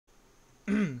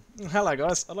Hello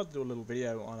guys, I'd like to do a little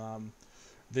video on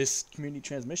this community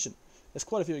transmission. There's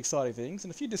quite a few exciting things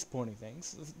and a few disappointing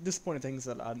things. The disappointing things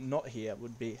that are not here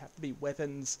would be have to be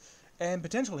weapons and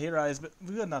potential heroes, but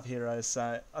we've got enough heroes,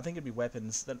 so I think it'd be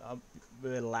weapons that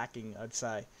we're lacking, I'd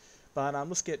say. But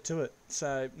let's get to it.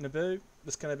 So Naboo,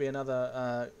 there's going to be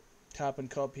another carbon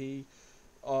copy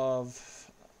of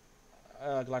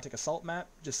Galactic Assault map,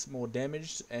 just more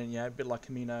damaged and a bit like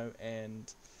Camino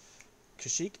and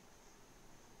Kashyyyk.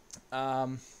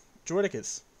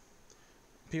 Droidicas.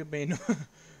 People been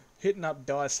hitting up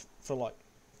DICE for like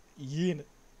years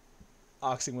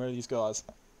asking where are these guys.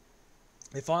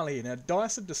 They're finally here. Now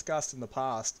DICE have discussed in the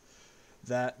past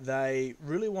that they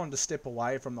really wanted to step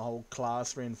away from the whole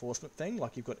class reinforcement thing,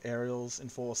 like you've got aerials,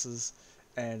 enforcers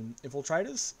and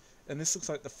infiltrators, and this looks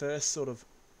like the first sort of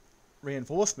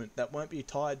reinforcement that won't be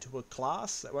tied to a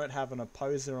class, that won't have an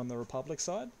opposer on the Republic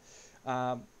side.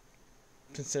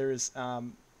 Since there is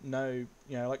no,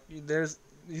 like there's,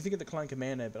 you think of the Clone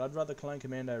Commando, but I'd rather Clone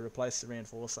Commando replace the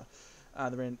Reinforcer,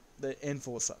 the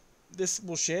Enforcer. This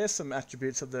will share some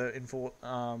attributes of the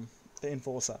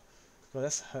Enforcer. Well,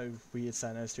 that's so weird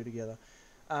saying those two together.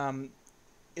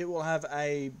 It will have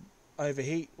a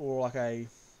overheat or like a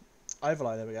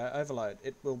overload. There we go, overload.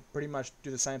 It will pretty much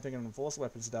do the same thing an Enforcer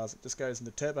weapons does. It just goes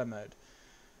into turbo mode.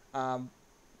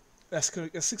 That's good.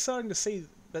 It's exciting to see,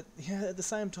 but yeah, at the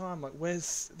same time, like,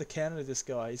 where's the counter to this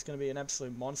guy? He's going to be an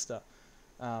absolute monster.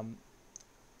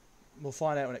 We'll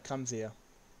find out when it comes here.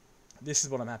 This is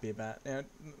what I'm happy about. Now,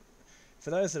 for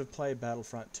those that have played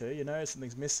Battlefront 2, you know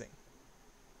something's missing.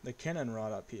 The cannon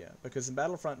right up here, because in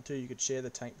Battlefront 2 you could share the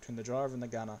tank between the driver and the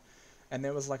gunner, and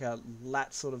there was like a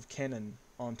lat sort of cannon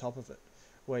on top of it,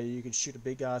 where you could shoot a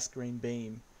big ass green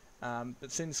beam.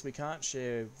 But since we can't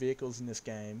share vehicles in this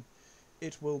game,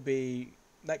 it will be,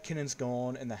 that cannon's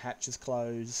gone and the hatch is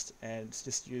closed and it's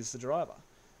just use the driver.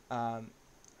 I'm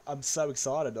so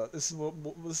excited. This is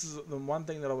the one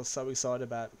thing that I was so excited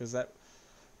about, because that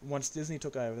once Disney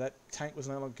took over, that tank was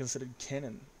no longer considered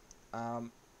canon.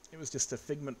 It was just a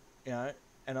figment, and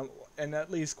that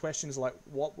leaves questions like,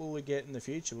 what will we get in the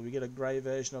future? Will we get a grey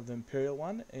version of the Imperial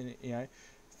one, and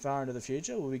far into the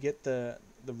future? Will we get the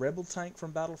Rebel tank from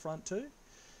Battlefront 2?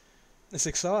 It's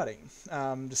exciting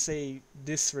to see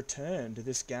this return to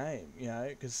this game,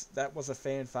 because that was a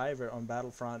fan favourite on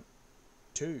Battlefront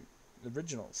 2, the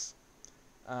originals.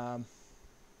 I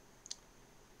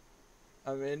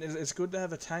mean, it's good to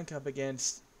have a tank up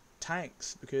against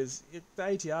tanks, because the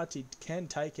AT-RT can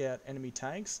take out enemy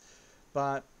tanks,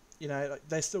 but like,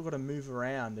 they still got to move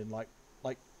around and like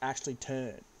actually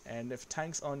turn. And if a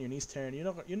tank's on you and he's turning,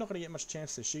 you're not going to get much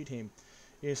chance to shoot him.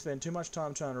 You spend too much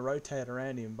time trying to rotate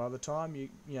around him. By the time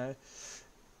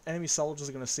enemy soldiers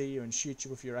are going to see you and shoot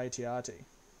you with your AT-RT.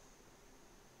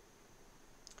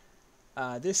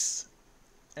 This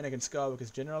Anakin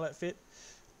Skywalker's general outfit.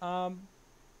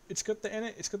 It's got the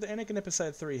Anakin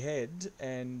Episode 3 head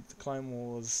and the Clone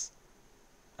Wars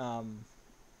armor.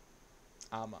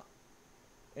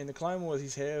 In the Clone Wars,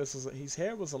 his hair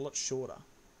was a lot shorter.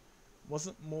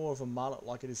 Wasn't more of a mullet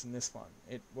like it is in this one.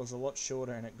 It was a lot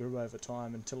shorter and it grew over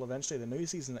time until eventually the new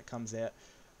season that comes out,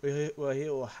 where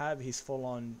he'll have his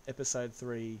full-on Episode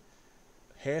 3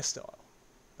 hairstyle,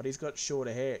 but he's got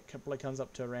shorter hair. It probably comes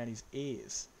up to around his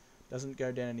ears, doesn't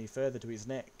go down any further to his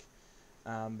neck.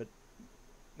 But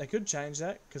they could change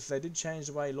that, because they did change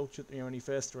the way he looked. When he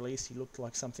first released, he looked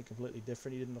like something completely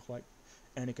different. He didn't look like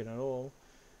Anakin at all,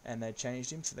 and they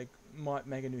changed him, so they might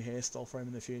make a new hairstyle for him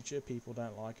in the future. People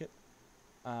don't like it.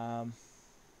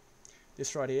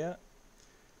 This right here.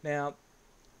 Now,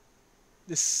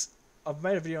 I've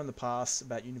made a video in the past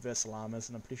about universal armors,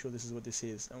 and I'm pretty sure this is what this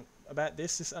is. About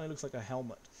this only looks like a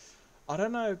helmet. I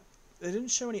don't know. They didn't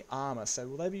show any armor, so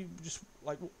will they be just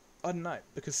like, I don't know,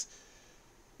 because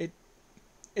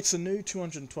it's a new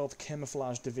 212th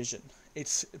Camouflage Division.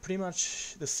 It's pretty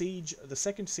much the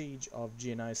second siege of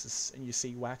Geonosis, and you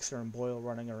see Waxer and Boyle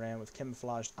running around with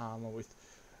camouflaged armor with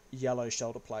yellow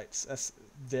shoulder plates. That's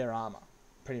their armor,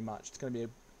 pretty much. It's going to be a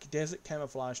desert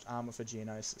camouflaged armor for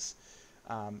Geonosis.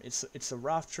 It's a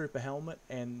Wrath Trooper helmet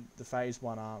and the Phase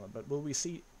 1 armor, but will we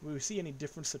see any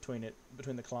difference between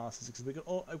the classes? Because we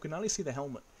can only see the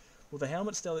helmet. Will the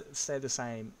helmet stay the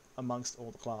same amongst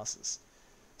all the classes?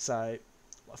 So,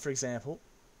 for example,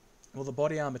 will the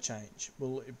body armor change?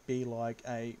 Will it be like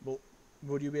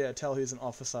would you be able to tell who's an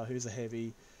officer, who's a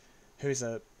heavy, who's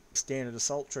a standard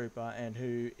assault trooper, and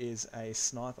who is a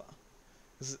sniper?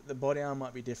 Because the body armor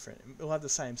might be different. It'll have the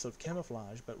same sort of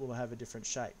camouflage, but will have a different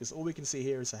shape. Because all we can see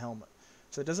here is a helmet.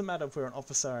 So it doesn't matter if we're an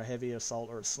officer, a heavy assault,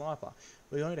 or a sniper.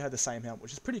 We're going to have the same helmet,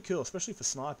 which is pretty cool, especially for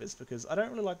snipers, because I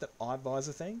don't really like that eye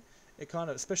visor thing. it kind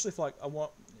of, especially for like, I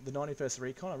want the 91st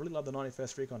Recon. I really love the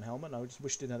 91st Recon helmet, and I just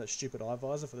wish it didn't have that stupid eye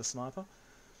visor for the sniper.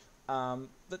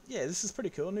 But yeah, this is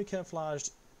pretty cool. New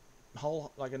camouflaged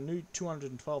whole, like a new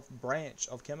 212th branch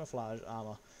of camouflage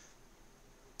armor.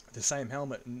 The same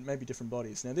helmet and maybe different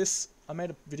bodies. Now this, I made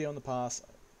a video in the past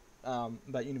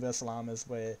about universal armors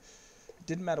where it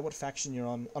didn't matter what faction you're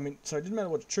on. It didn't matter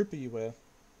what trooper you were,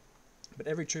 but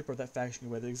every trooper of that faction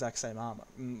could wear the exact same armor.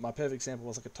 My perfect example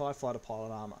was like a TIE fighter pilot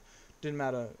armor. Didn't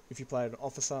matter if you played an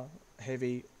officer,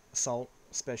 heavy, assault,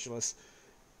 specialist,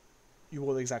 you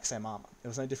wore the exact same armor. There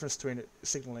was no difference between it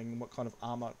signaling what kind of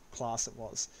armor class it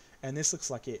was. And this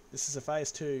looks like it. This is a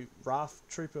Phase 2 RAF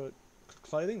trooper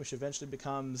clothing, which eventually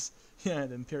becomes,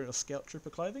 the Imperial Scout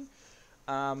trooper clothing.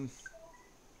 I'm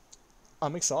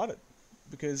excited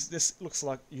because this looks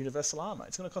like universal armor.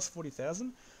 It's going to cost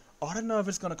 40,000. I don't know if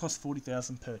it's going to cost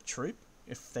 40,000 per troop.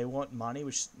 If they want money,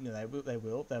 which they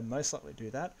will, they'll most likely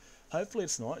do that. Hopefully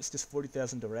it's not. It's just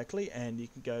 40,000 directly, and you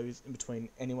can go in between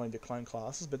any one of your clone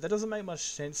classes. But that doesn't make much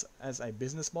sense as a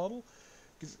business model,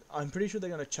 because I'm pretty sure they're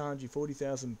going to charge you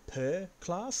 40,000 per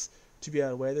class to be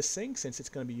able to wear this thing, since it's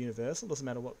going to be universal. Doesn't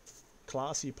matter what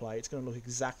class you play, it's going to look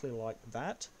exactly like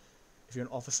that. If you're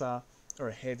an officer or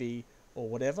a heavy or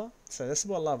whatever. So this is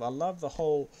what I love. I love the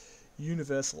whole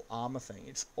universal armor thing.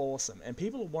 It's awesome, and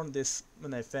people wanted this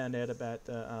when they found out about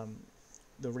the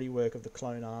rework of the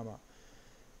clone armor,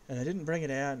 and they didn't bring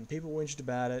it out, and people whinged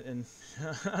about it. And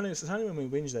it's only when we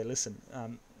whinge they listen.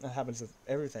 That happens with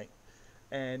everything,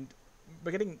 and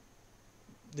we're getting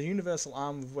the universal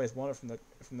armor we've always wanted from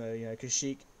the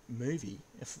Kashyyyk movie,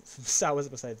 from Star Wars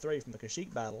Episode 3, from the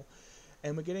Kashyyyk battle,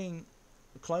 and we're getting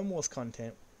Clone Wars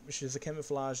content, which is the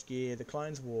camouflage gear the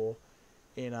clones wore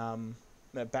in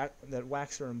that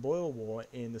Waxer and Boyle wore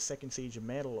in the Second Siege of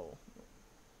Mandalore,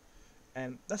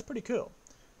 and that's pretty cool.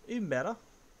 Even better,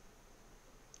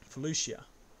 Felucia.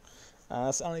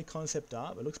 It's only concept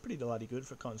art, but it looks pretty bloody good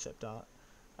for concept art.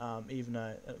 Even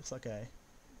though it looks like a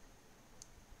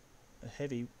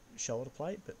heavy shoulder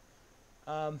plate, but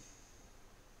I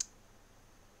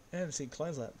haven't seen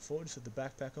clones like that before. Just with the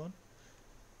backpack on.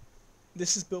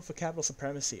 This is built for capital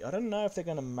supremacy. I don't know if they're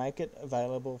going to make it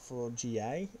available for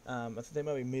GA. I think they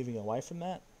might be moving away from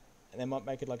that, and they might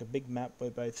make it like a big map where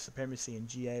both supremacy and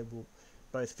GA will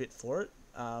both fit for it.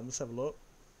 Let's have a look.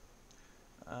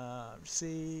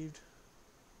 Received.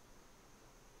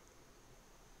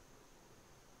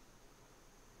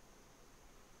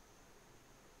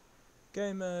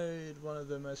 Game mode. One of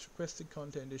the most requested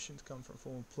content additions come from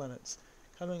former planets.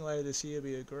 Coming later this year will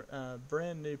be a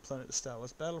brand new planet to Star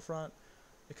Wars Battlefront.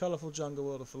 The colourful jungle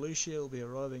world of Felucia will be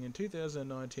arriving in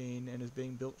 2019 and is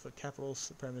being built for capital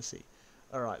supremacy.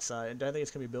 Alright, so I don't think it's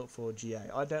going to be built for GA.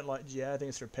 I don't like GA. I think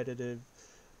it's repetitive,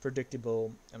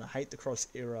 predictable, and I hate the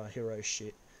cross-era hero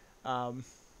shit.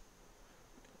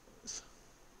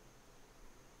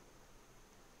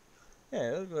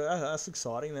 Yeah, that's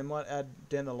exciting. They might add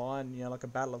down the line, like a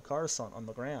Battle of Coruscant on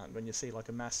the ground when you see like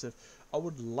a massive. I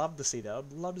would love to see that.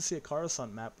 I'd love to see a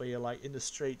Coruscant map where you're like in the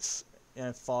streets,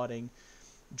 fighting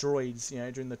droids.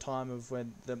 During the time of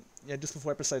when just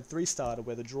before Episode 3 started,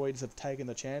 where the droids have taken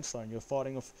the Chancellor and you're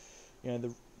fighting off,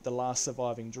 the last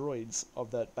surviving droids of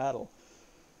that battle.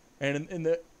 And in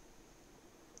the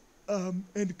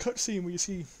cutscene where you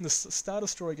see the Star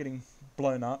Destroyer getting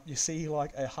blown up, you see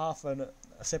like a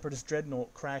Separatist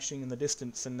dreadnought crashing in the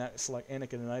distance, and that's like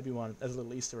Anakin and Obi-Wan as a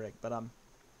little Easter egg. But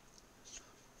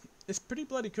it's pretty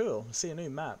bloody cool to see a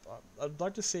new map. I'd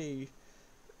like to see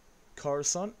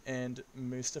Coruscant and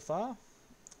Mustafar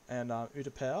and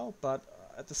Utapau, but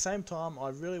at the same time, I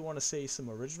really want to see some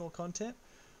original content.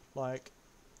 Like,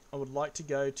 I would like to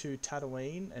go to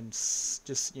Tatooine and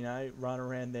just run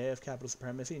around there of capital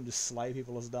supremacy and just slay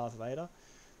people as Darth Vader.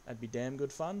 That'd be damn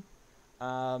good fun.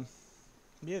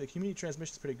 Yeah, the community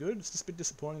transmission is pretty good. It's just a bit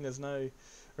disappointing there's no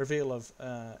reveal of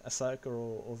Ahsoka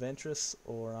or Ventress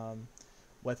or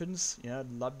weapons.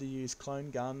 I'd love to use clone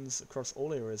guns across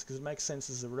all eras, because it makes sense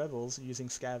as the Rebels using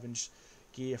scavenged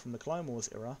gear from the Clone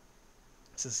Wars era.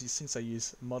 So since they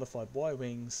use modified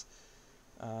Y-Wings.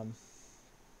 But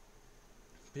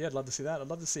yeah, I'd love to see that. I'd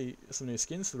love to see some new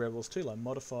skins for the Rebels too, like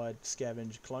modified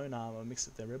scavenged clone armor mixed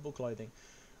with their Rebel clothing.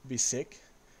 Would be sick.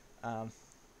 But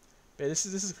yeah, this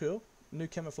is cool. New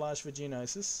camouflage for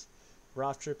Geonosis,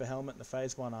 RAF Trooper helmet and the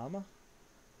Phase 1 armor.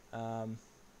 Only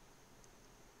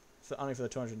for the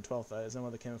 212 though, there's no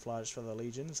other camouflage for the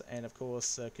Legions, and of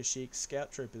course Kashyyyk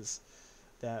Scout Troopers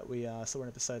that we saw in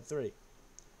Episode 3,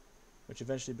 which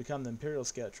eventually become the Imperial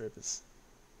Scout Troopers.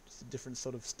 Just a different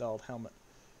sort of styled helmet.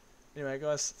 Anyway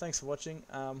guys, thanks for watching.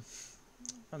 I'm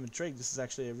intrigued. This is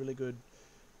actually a really good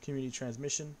community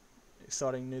transmission,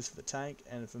 exciting news for the tank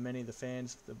and for many of the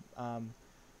fans of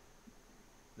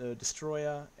the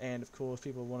destroyer, and of course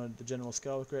people wanted the General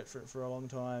Skullgret for a long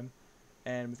time.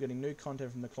 And we're getting new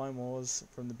content from the Clone Wars,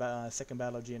 from the second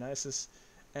Battle of Geonosis,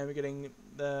 and we're getting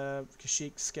the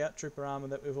Kashyyyk Scout Trooper armor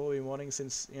that we've all been wanting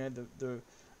since, you know, the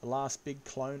last big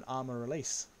clone armor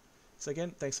release. So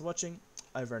again, thanks for watching.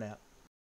 Over and out.